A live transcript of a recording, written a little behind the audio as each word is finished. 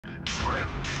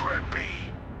Drippy.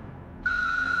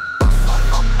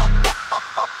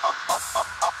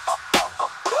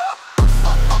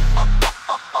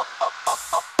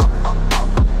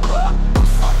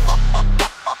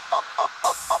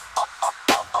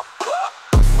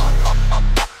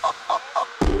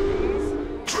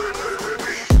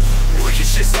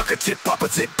 Suck a tip, pop a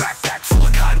tip, backpack full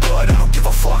of cotton bud. I don't give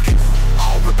a fuck.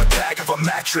 I'll rip a tag of a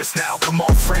mattress now. Come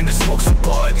on, friend, and smoke some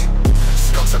bud.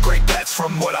 Skunks are great bets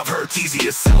from what I've heard. It's easy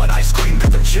as selling ice cream,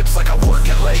 got the chips like I work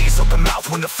at Lay's. Open mouth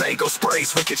when the Fago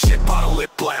sprays. Wicked shit, bottle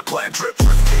lip, blam, blam, drip,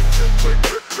 drip, drip, drip,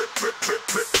 drip, drip, drip, drip,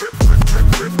 drip, drip,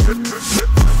 drip, drip, drip,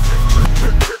 drip,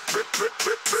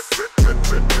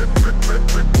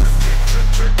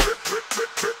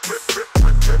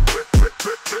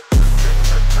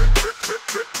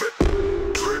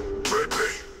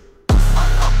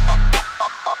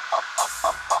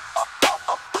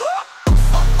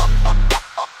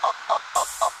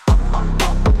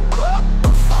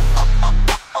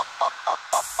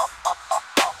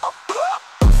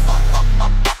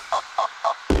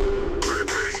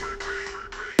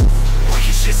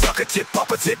 suck a tip,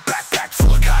 pop a tip, backpack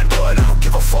full of cotton bud. I don't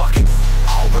give a fuck.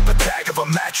 I'll rip a tag of a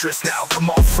mattress now. Come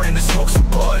on, friend, and smoke some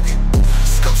bud.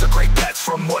 Skunks are great bets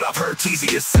from what I've heard. It's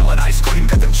easy as selling ice cream,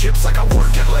 got them chips like I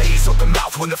work at Lay's. Open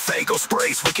mouth when the Fago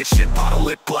sprays. Wicked shit, bottle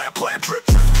lip, blam, blam, drip,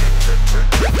 drip,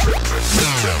 drip, drip, drip,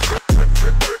 drip,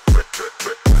 drip, drip,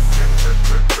 drip.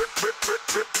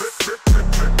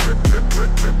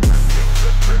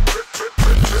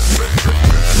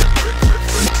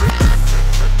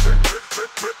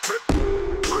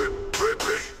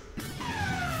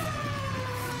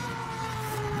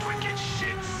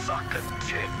 Suck a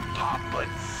tip, pop a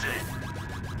zit.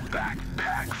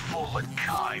 Backpack full of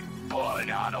kind, but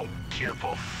I don't give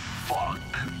a fuck.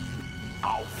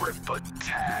 I'll rip a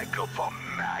tag of a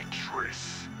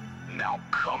mattress. Now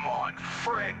come on,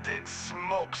 friend, and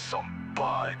smoke some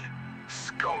bud.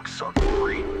 Skunks are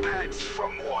great pets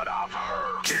from what I've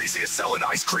heard. Kitties here selling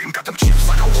ice cream, got them chips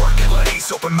like I work at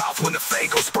Lay's. Open mouth when the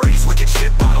Fago sprays. Wicked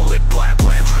shit, bottle lip, blam,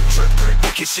 blam, drip, drip, drip.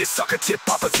 Wicked shit, suck a tip,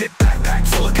 pop a tip, backpack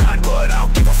full of kind bud. I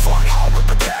don't give a fuck. I'll rip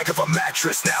a tag of a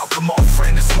mattress now. Come on,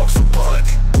 friend, and smoke some bud.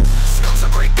 Skunks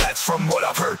are great pets from what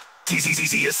I've heard.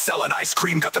 Easy as selling ice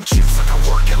cream, got them chips like I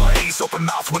work at Lay's. Open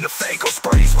mouth when the Fago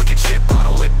sprays. Wicked shit,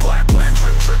 bottle lip, blam, blam,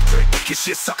 drip, drip, drip. Wicked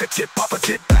shit, suck a tip, pop a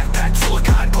tip, backpack full of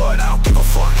kind bud. I don't give a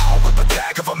fuck. I'll rip a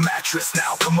tag of a mattress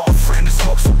now. Come on, friend, and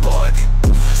smoke some bud.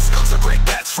 Skunks are great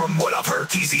bets from what I've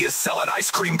heard. Easy as selling ice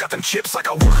cream, got them chips like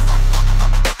I work.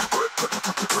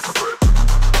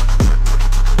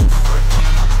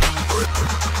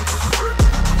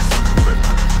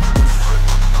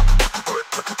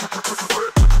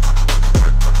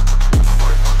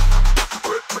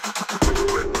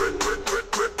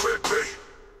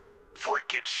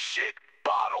 Wicked shit,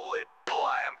 bottle it,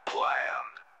 blam, blam,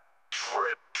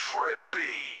 trip,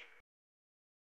 trippy.